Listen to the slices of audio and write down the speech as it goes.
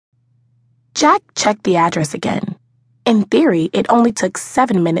Jack checked the address again. In theory, it only took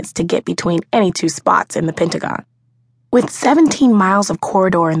 7 minutes to get between any two spots in the Pentagon. With 17 miles of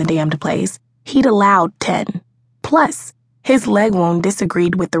corridor in the damned place, he'd allowed 10. Plus, his leg wound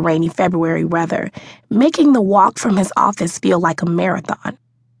disagreed with the rainy February weather, making the walk from his office feel like a marathon.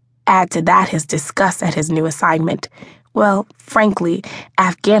 Add to that his disgust at his new assignment. Well, frankly,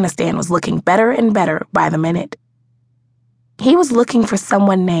 Afghanistan was looking better and better by the minute. He was looking for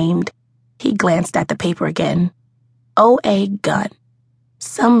someone named, he glanced at the paper again, O.A. Gunn.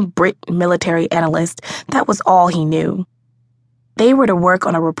 Some Brit military analyst, that was all he knew. They were to work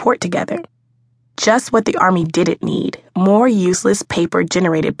on a report together. Just what the Army didn't need, more useless paper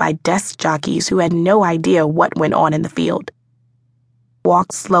generated by desk jockeys who had no idea what went on in the field.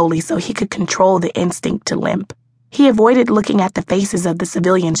 Walked slowly so he could control the instinct to limp. He avoided looking at the faces of the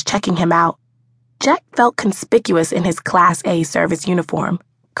civilians checking him out. Jack felt conspicuous in his Class A service uniform.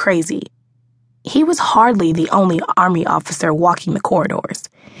 Crazy. He was hardly the only Army officer walking the corridors.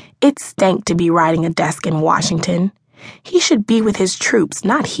 It stank to be riding a desk in Washington. He should be with his troops,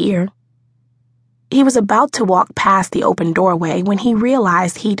 not here. He was about to walk past the open doorway when he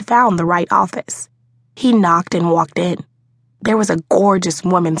realized he'd found the right office. He knocked and walked in. There was a gorgeous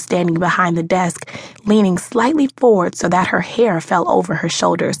woman standing behind the desk, leaning slightly forward so that her hair fell over her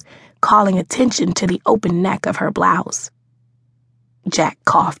shoulders, calling attention to the open neck of her blouse. Jack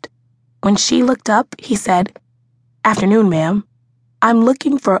coughed. When she looked up, he said, "Afternoon, ma'am. I'm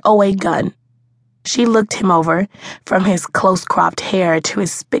looking for O.A. Gunn." She looked him over, from his close-cropped hair to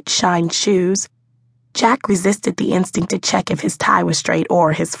his spit-shined shoes. Jack resisted the instinct to check if his tie was straight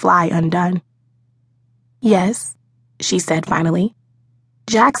or his fly undone. "Yes," she said finally.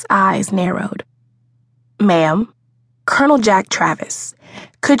 Jack's eyes narrowed. "Ma'am, Colonel Jack Travis,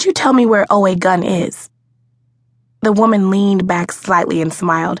 could you tell me where O.A. Gunn is?" The woman leaned back slightly and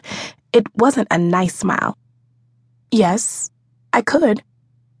smiled. It wasn't a nice smile. "Yes, I could."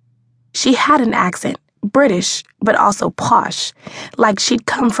 She had an accent, British, but also posh, like she'd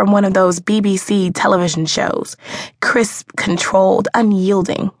come from one of those BBC television shows, crisp, controlled,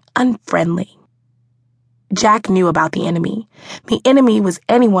 unyielding, unfriendly. Jack knew about the enemy. The enemy was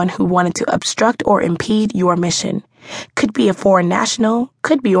anyone who wanted to obstruct or impede your mission. Could be a foreign national,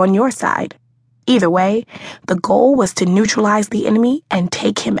 could be on your side. Either way, the goal was to neutralize the enemy and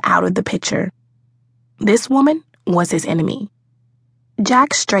take him out of the picture. This woman was his enemy.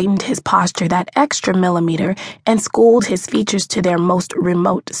 Jack straightened his posture that extra millimeter and schooled his features to their most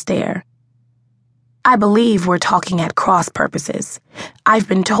remote stare. "I believe we're talking at cross purposes. I've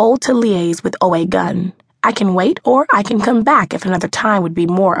been told to liaise with O.A. Gunn. I can wait or I can come back if another time would be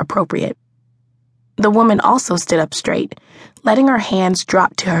more appropriate." The woman also stood up straight, letting her hands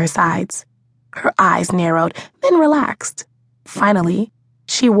drop to her sides. Her eyes narrowed, then relaxed. Finally,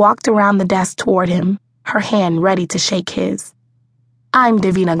 she walked around the desk toward him, her hand ready to shake his. "I'm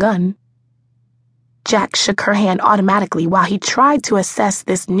Davina Gunn." Jack shook her hand automatically while he tried to assess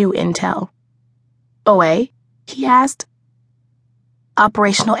this new intel. "O.A.?" he asked.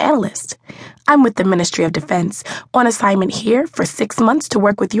 "Operational analyst. I'm with the Ministry of Defense, on assignment here for 6 months to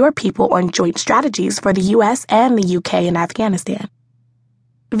work with your people on joint strategies for the U.S. and the U.K. in Afghanistan."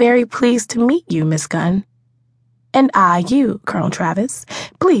 "Very pleased to meet you, Miss Gunn." "And I you, Colonel Travis.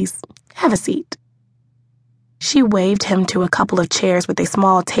 Please, have a seat." She waved him to a couple of chairs with a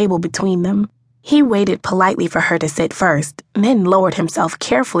small table between them. He waited politely for her to sit first, then lowered himself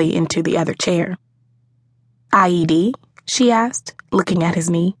carefully into the other chair. "IED?" she asked, looking at his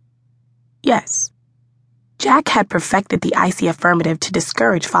knee. "Yes." Jack had perfected the icy affirmative to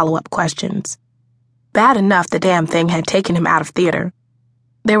discourage follow-up questions. Bad enough the damn thing had taken him out of theater.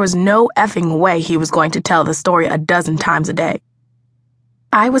 There was no effing way he was going to tell the story a dozen times a day.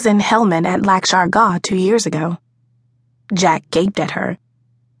 "I was in Helmand at Lakshar-Gah 2 years ago." Jack gaped at her.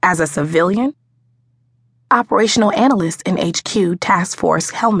 "As a civilian?" "Operational analyst in HQ Task Force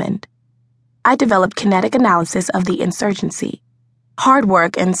Helmand. I developed kinetic analysis of the insurgency. Hard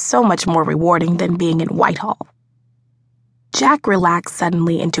work and so much more rewarding than being in Whitehall." Jack relaxed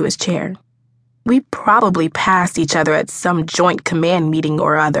suddenly into his chair. "We probably passed each other at some joint command meeting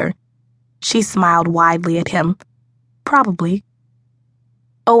or other." She smiled widely at him. "Probably."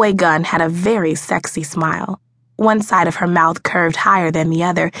 O.A. Gunn had a very sexy smile. One side of her mouth curved higher than the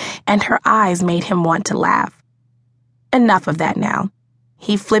other, and her eyes made him want to laugh. Enough of that now.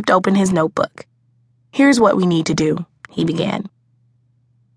 He flipped open his notebook. "Here's what we need to do," he began.